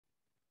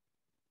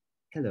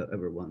Hello,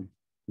 everyone.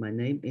 My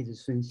name is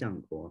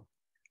Xiangguo.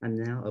 I'm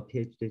now a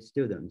PhD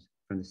student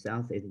from the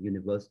Southeast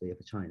University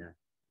of China.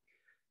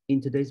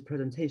 In today's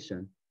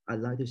presentation,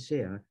 I'd like to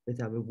share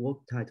with our work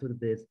titled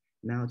with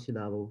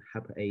Multi-Level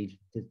Hyperedge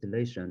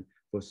Distillation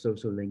for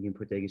Social Linking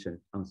Prediction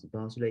on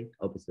Sparsely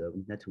Observed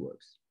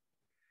Networks.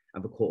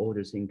 Our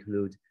co-authors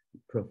include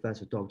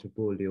Professor Dr.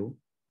 Bo Liu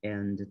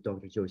and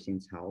Dr. Jiuxin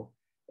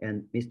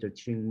and Mr.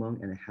 Qing Meng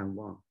and Han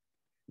Wang.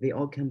 They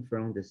all come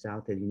from the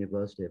Southeast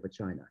University of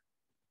China.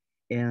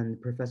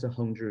 And Professor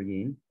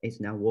Hongzhi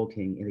is now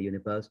working in the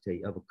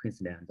University of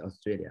Queensland,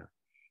 Australia.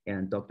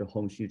 And Dr.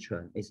 Hongxu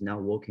Chen is now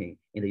working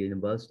in the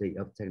University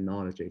of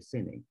Technology,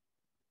 Sydney.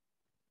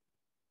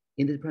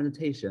 In this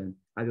presentation,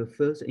 I will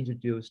first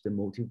introduce the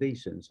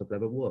motivations of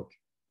our work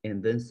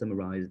and then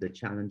summarize the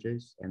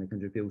challenges and the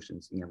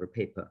contributions in our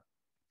paper,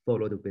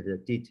 followed with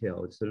a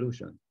detailed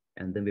solution,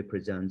 and then we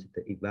present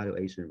the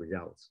evaluation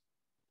results.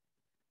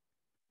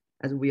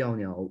 As we all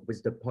know,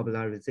 with the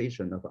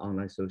popularization of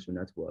online social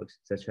networks,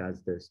 such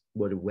as the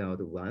World Wide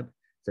Web,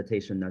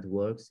 citation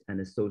networks, and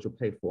the social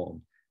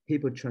platform,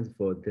 people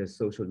transfer their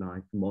social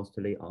life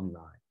mostly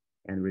online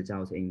and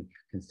result in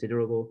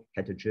considerable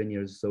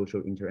heterogeneous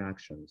social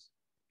interactions.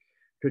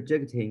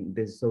 Predicting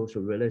these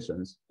social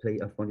relations play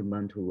a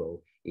fundamental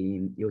role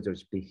in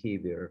users'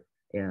 behavior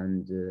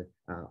and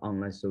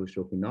online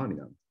social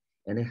phenomena.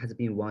 And it has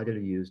been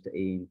widely used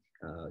in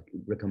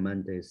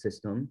recommended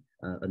system,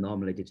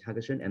 anomaly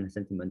detection, and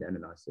sentiment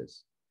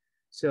analysis.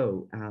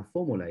 So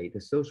formally, the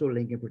social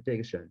linking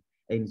prediction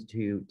aims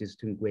to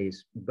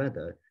distinguish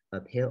whether a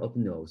pair of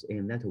nodes in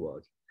a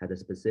network had a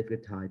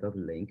specific type of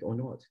link or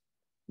not.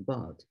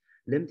 But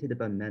limited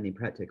by many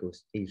practical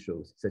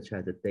issues, such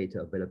as the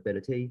data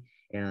availability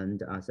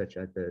and such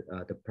as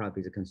the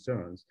privacy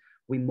concerns,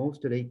 we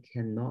mostly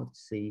cannot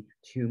see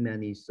too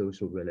many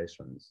social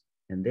relations.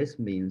 And this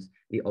means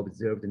the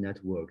observed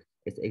network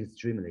is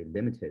extremely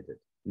limited,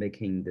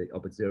 making the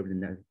observed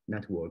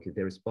network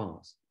very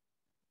sparse.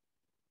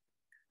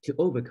 To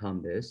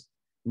overcome this,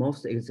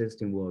 most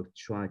existing work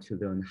try to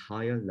learn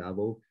higher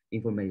level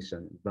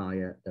information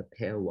via the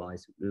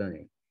pairwise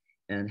learning.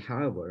 And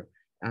however,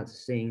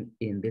 as seen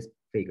in this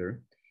figure,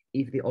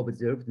 if the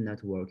observed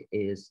network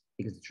is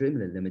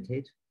extremely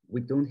limited,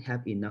 we don't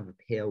have enough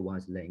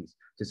pairwise links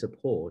to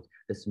support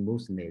the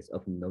smoothness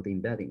of node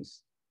embeddings.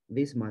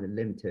 This might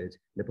limit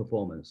the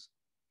performance.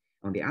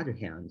 On the other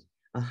hand,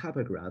 a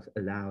hypergraph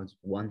allows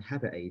one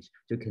hyperedge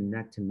to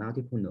connect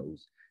multiple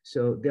nodes,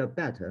 so they are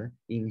better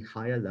in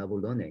higher level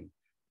learning.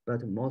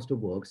 But most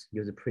works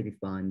use a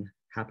predefined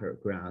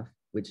hypergraph,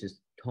 which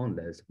is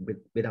toneless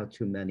without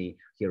too many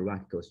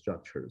hierarchical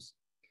structures.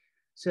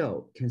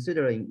 So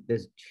considering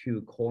these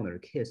two corner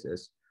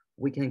cases,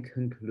 we can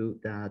conclude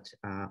that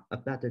a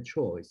better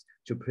choice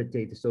to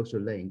predict social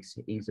links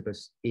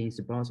in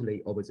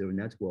sparsely observed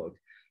network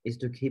is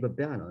to keep a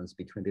balance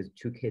between these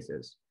two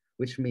cases,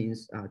 which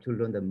means to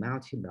learn the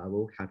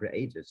multi-level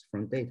hyperedges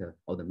from data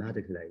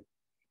automatically.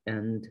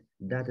 And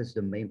that is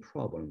the main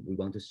problem we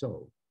want to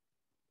solve.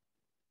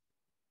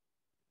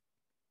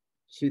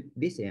 To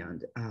this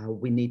end,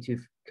 we need to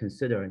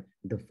consider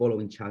the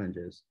following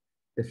challenges.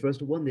 The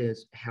first one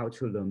is how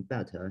to learn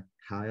better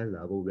higher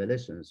level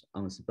relations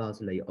on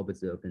sparsely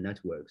observed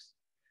networks.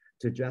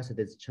 To address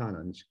this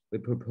challenge, we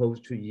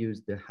propose to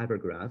use the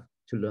hypergraph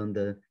to learn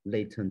the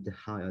latent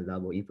higher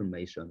level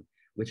information,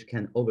 which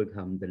can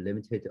overcome the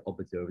limited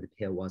observed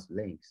pairwise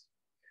links.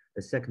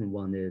 The second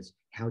one is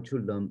how to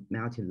learn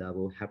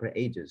multi-level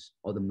hyperedges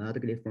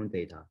automatically from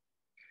data.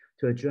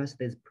 To address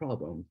this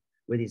problem,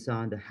 we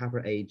designed the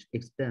hyperedge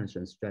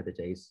expansion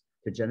strategies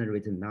to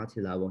generate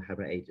multi-level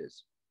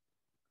hyperedges.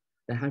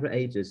 The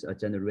hyperedges are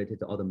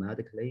generated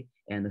automatically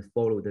and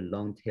follow the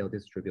long tail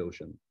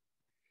distribution.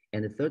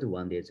 And the third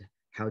one is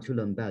how to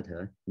learn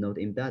better node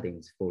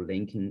embeddings for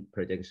linking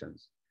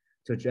predictions.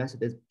 To address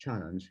this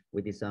challenge,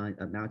 we designed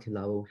a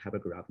multi-level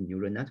hypergraph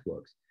neural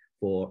networks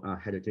for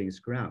heterogeneous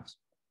graphs,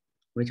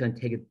 which can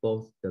take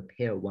both the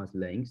pairwise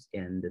links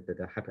and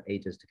the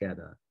hyperedges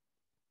together.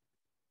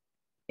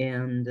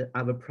 And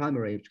our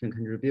primary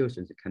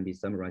contributions can be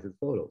summarized as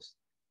follows.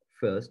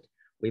 First,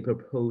 we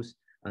propose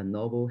a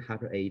novel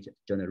hyperedge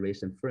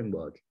generation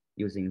framework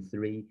using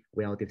three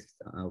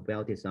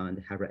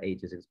well-designed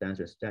hyperedges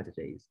expansion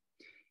strategies.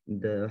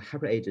 The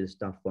hyperedges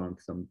start from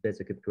some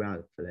basic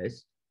graph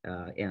lists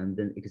and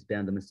then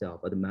expand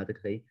themselves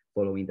automatically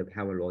following the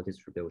power law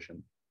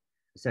distribution.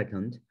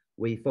 Second,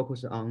 we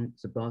focus on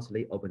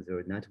sparsely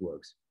observed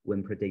networks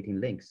when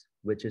predicting links,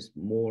 which is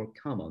more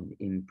common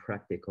in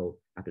practical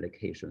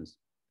applications.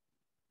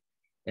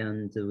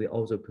 And we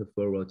also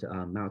prefer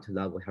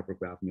multi-level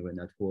hypergraph neural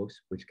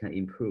networks, which can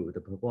improve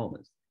the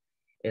performance.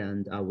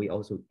 And we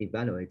also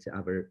evaluate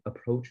our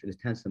approach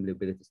extensively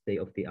with the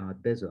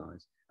state-of-the-art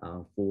baselines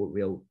for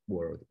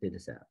real-world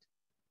dataset.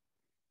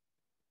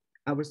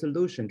 Our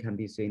solution can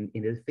be seen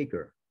in this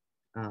figure,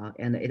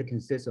 and it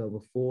consists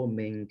of four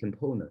main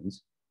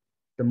components.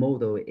 The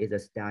model is a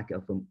stack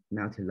of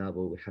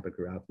multi-level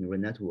hypergraph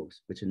neural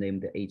networks, which are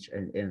named the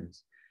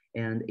HNNs.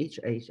 And each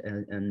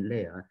HNN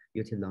layer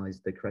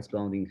utilizes the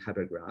corresponding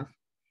hypergraph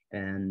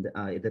and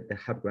the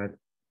hypergraph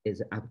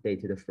is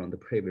updated from the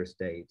previous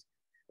state.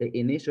 The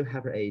initial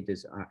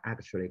hyperedges are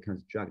actually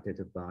constructed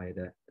by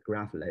the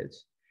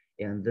graphlets,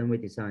 and then we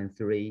design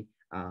three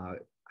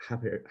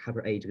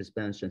hyperedge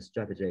expansion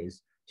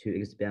strategies to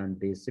expand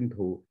the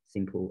simple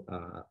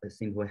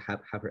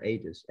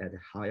hyperedges at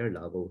higher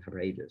level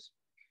hyperedges.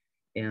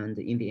 And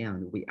in the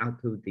end, we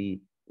output the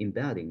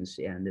embeddings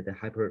and the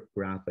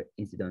hypergraph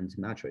incident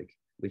metric,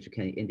 which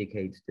can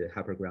indicate the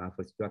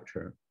hypergraph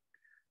structure.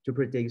 To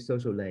predict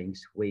social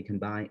links, we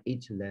combine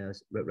each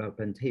layer's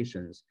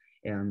representations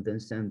and then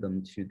send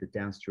them to the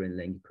downstream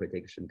link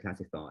prediction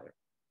classifier.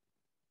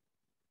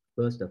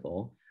 First of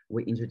all,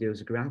 we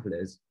introduce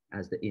graphlets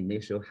as the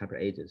initial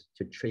hyperedges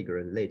to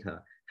trigger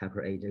later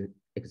hyperedge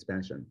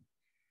expansion.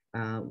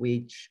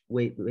 We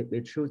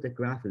choose the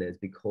graphlets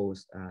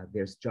because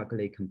they're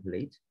structurally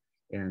complete,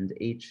 and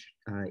each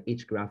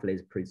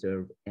graphlet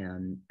preserve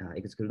an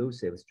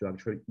exclusive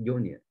structure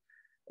union,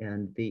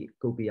 and they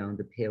go beyond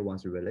the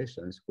pairwise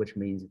relations, which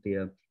means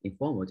they're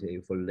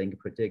informative for link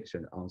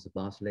prediction on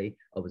sparsely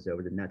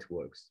observed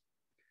networks.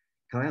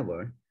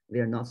 However, they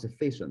are not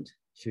sufficient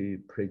to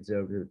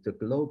preserve the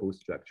global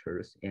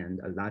structures, and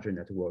a larger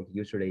network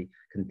usually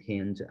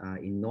contains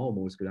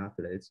enormous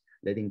graphlets,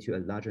 leading to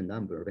a larger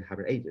number of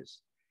hyperedges.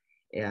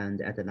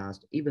 And at the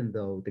last, even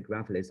though the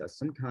graphlets are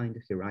some kind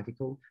of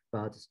hierarchical,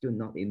 but still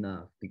not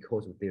enough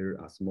because of their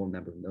small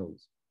number of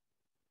nodes.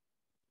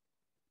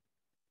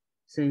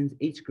 Since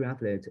each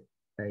graphlet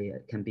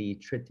can be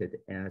treated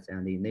as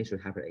an initial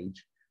hyperedge,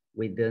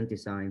 we then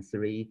design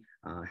three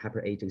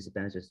hyperedge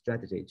expansion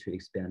strategy to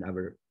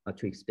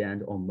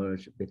expand or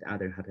merge with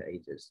other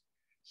hyperedges.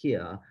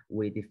 Here,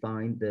 we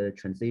define the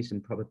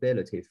transition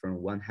probability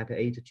from one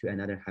hyperedge to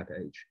another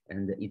hyperedge,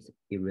 and it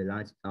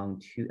relies on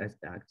two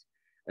aspects.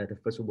 The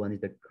first one is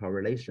the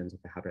correlations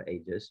of the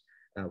hyperedges,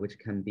 which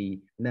can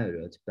be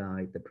measured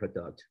by the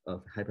product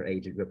of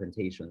hyperedge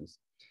representations.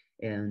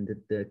 And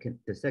the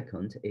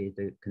second is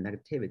the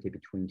connectivity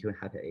between two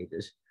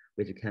hyperedges,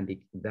 which can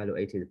be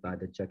evaluated by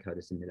the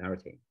Jacob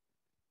similarity.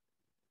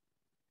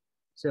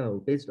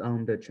 So based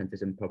on the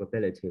transition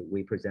probability,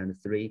 we present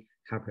three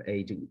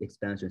hyperedge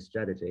expansion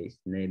strategies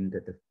named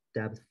the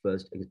depth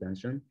first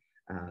expansion,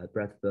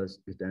 breadth first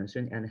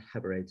expansion, and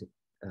hybrid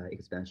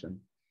expansion.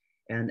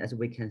 And as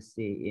we can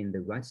see in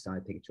the right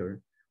side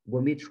picture,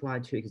 when we try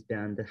to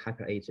expand the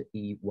hyperedge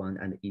E1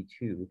 and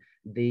E2,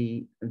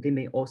 they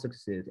may all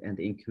succeed and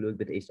include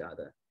with each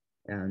other.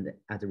 And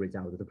as a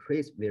result, the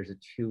previous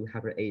two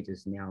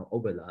hyperedges now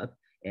overlap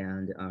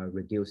and are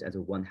reduced as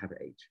one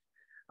hyperedge.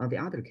 On the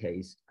other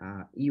case,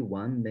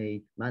 E1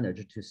 may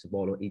manage to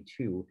swallow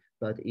E2,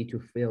 but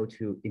E2 fail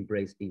to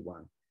embrace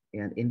E1.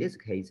 And in this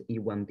case,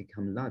 E1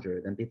 become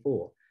larger than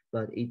before,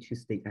 but E2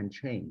 stay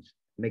unchanged,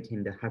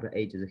 making the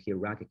hyperedges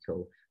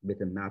hierarchical with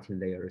the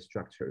multi-layer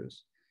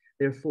structures.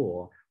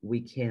 Therefore,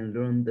 we can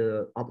learn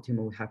the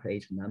optimal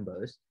hyperedge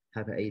numbers,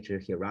 hyperedge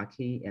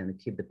hierarchy, and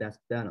keep the best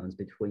balance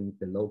between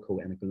the local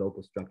and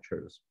global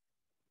structures.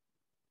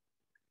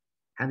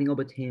 Having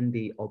obtained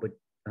the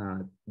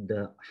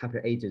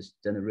hyperedges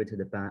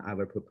generated by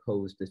our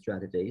proposed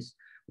strategies,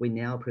 we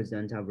now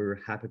present our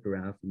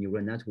hypergraph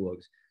neural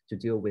networks to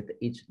deal with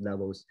each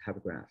level's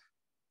hypergraph.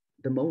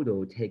 The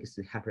model takes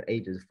the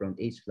hyperedges from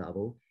each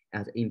level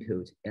as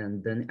input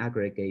and then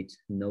aggregate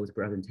node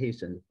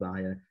representations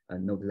via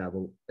node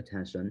level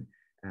attention,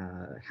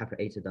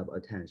 hyperedge level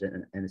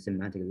attention, and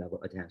semantic level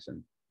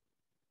attention.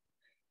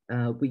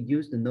 We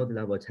use the node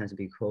level attention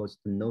because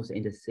the nodes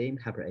in the same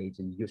hyperedge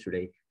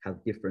usually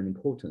have different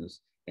importance,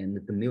 and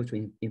the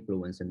mutual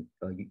influence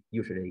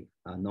usually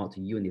are not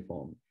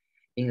uniform.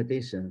 In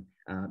addition,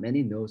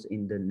 many nodes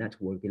in the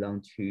network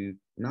belong to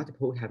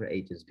multiple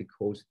hyperedges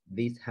because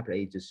these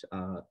hyperedges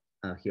are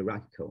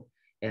hierarchical,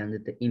 and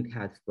the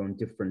impact from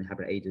different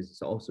hyperedges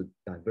is also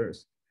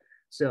diverse.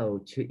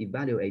 So to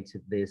evaluate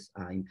this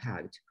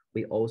impact,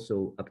 we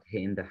also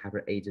obtain the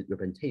hyperedge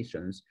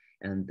representations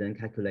and then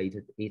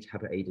calculated each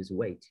hyperedge's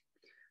weight.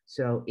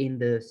 So in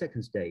the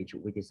second stage,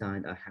 we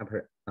designed a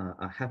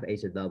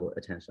hyperedge level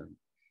attention.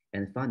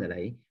 And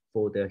finally,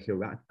 for the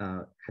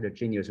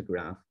heterogeneous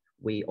graph,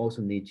 we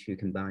also need to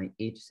combine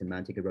each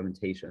semantic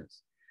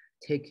representations.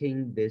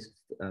 Taking these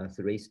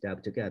three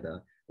steps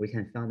together, we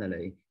can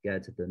finally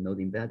get the node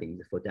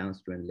embeddings for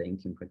downstream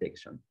linking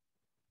prediction.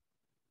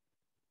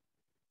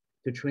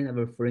 To train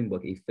our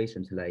framework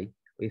efficiently,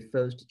 we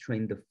first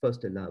train the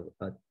first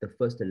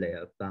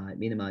layer by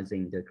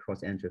minimizing the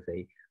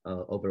cross-entropy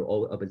over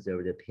all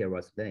observed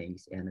pairwise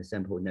links and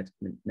sample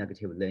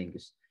negative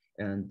links.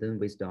 And then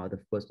we start the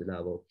first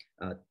level,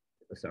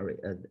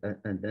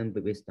 and then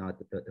we start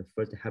the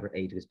first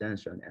hyperedge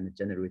expansion and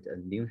generate a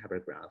new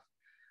hypergraph.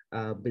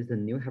 With the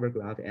new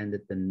hypergraph and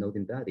the node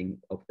embedding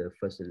of the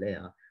first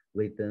layer,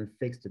 we then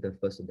fixed the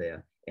first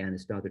layer and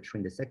start to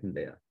train the second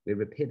layer. We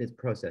repeat this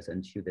process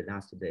until the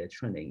last layer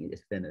training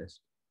is finished.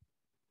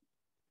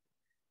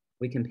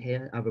 We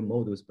compare our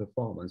model's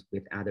performance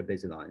with other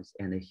baselines,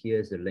 and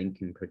here's the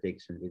linking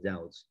prediction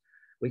results.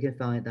 We can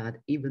find that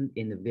even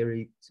in a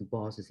very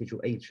sparse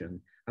situation,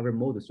 our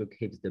model still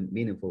keeps the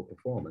meaningful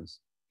performance.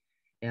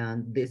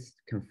 And this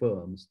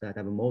confirms that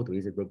our model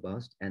is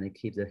robust and it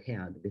keeps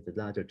ahead with a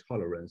larger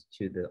tolerance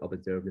to the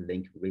observed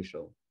link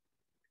ratio.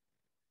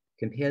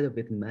 Compared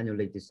with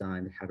manually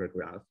designed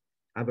hypergraph,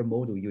 our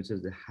model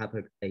uses the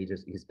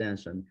hyperedge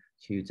expansion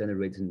to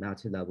generate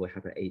multi-level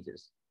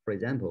hyperedges. For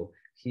example,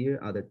 here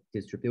are the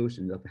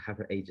distribution of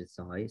hyperedge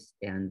size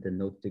and the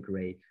node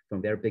degree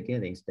from their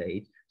beginning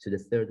state to the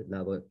third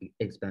level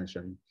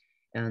expansion.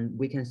 And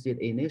we can see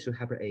the initial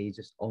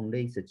hyperedges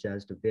only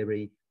suggest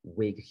very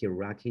weak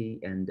hierarchy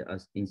and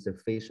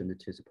insufficient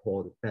to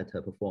support better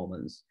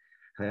performance.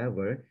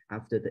 However,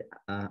 after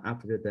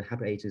the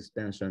hyperedge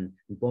expansion,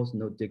 both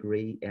node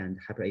degree and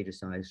hyperedge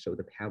size show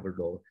the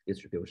parallel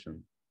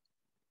distribution.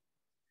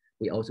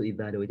 We also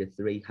evaluated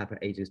three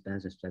hyperedge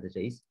expansion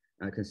strategies.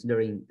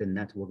 Considering the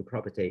network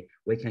property,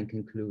 we can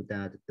conclude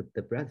that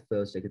the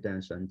breadth-first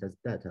expansion does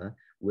better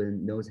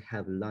when nodes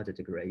have larger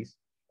degrees.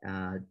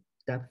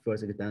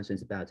 Depth-first expansion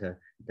is better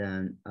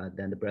than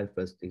the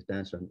breadth-first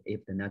expansion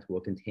if the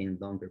network contains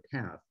longer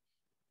paths.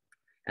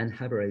 And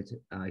hybrid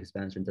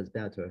expansion does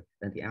better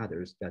than the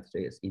other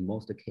strategies in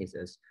most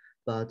cases,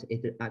 but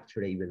it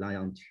actually rely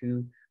on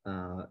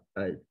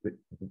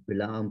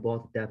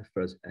both depth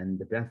first and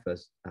the breadth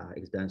first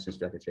expansion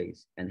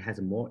strategies, and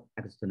has more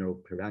external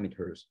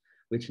parameters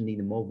which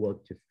need more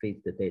work to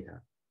fit the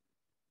data.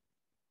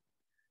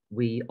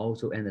 We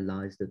also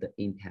analyzed the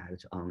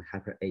impact on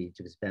hyperedge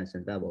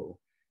expansion level.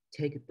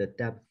 Take the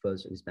depth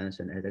first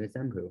expansion as an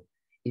example.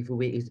 If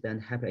we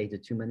expand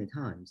hyperedge too many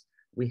times,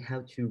 we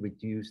have to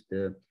reduce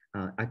the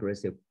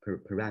aggressive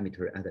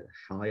parameter at a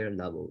higher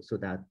level so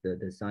that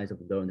the size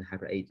of learned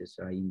hyperedges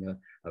are in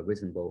a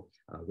reasonable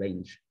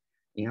range.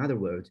 In other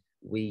words,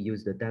 we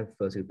use the depth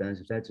first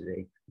expansion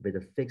strategy with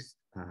a fixed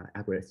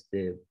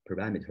aggressive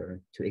parameter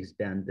to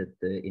expand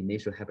the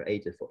initial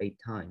hyperedges for 8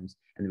 times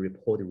and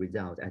report the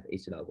result at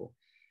each level.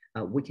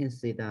 We can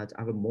see that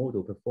our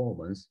model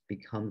performance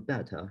becomes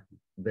better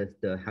with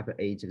the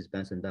hyperedge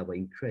expansion level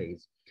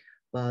increase,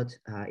 but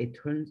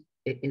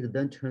it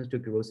then turns to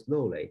grow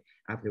slowly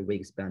after we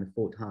expand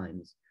 4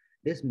 times.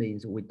 This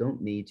means we don't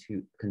need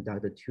to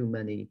conduct too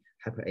many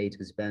hyperedge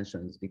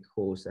expansions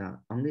because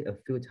only a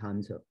few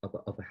times of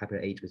a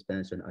hyperedge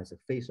expansion are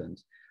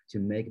sufficient to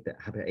make the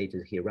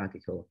hyperedges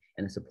hierarchical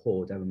and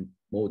support our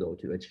model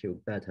to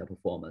achieve better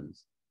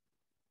performance.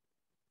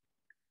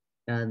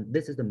 And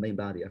this is the main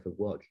body of the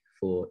work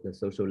for the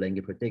social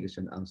linkage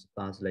prediction on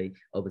sparsely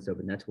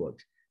observed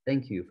networks.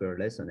 Thank you for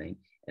listening,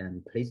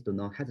 and please do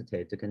not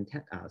hesitate to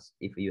contact us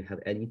if you have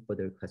any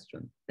further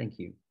questions. Thank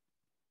you.